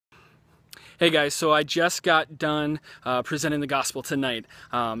Hey guys, so I just got done presenting the gospel tonight,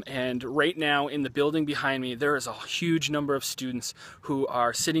 and right now in the building behind me there is a huge number of students who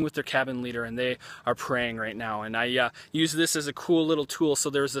are sitting with their cabin leader and they are praying right now. And I use this as a cool little tool. So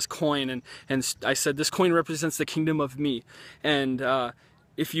there's this coin, and I said this coin represents the kingdom of me, and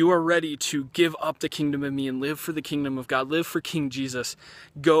if you are ready to give up the kingdom of me and live for the kingdom of God, live for King Jesus,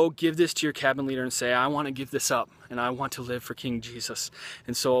 go give this to your cabin leader and say, I want to give this up and I want to live for King Jesus.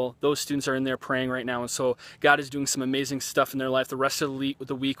 And so those students are in there praying right now. And so God is doing some amazing stuff in their life. The rest of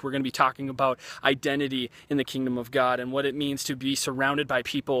the week, we're going to be talking about identity in the kingdom of God and what it means to be surrounded by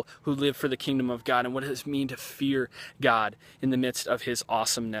people who live for the kingdom of God and what does it mean to fear God in the midst of his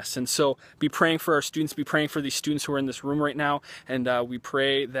awesomeness. And so be praying for our students, be praying for these students who are in this room right now. And we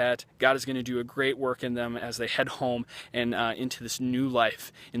pray that God is going to do a great work in them as they head home and into this new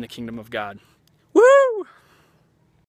life in the kingdom of God.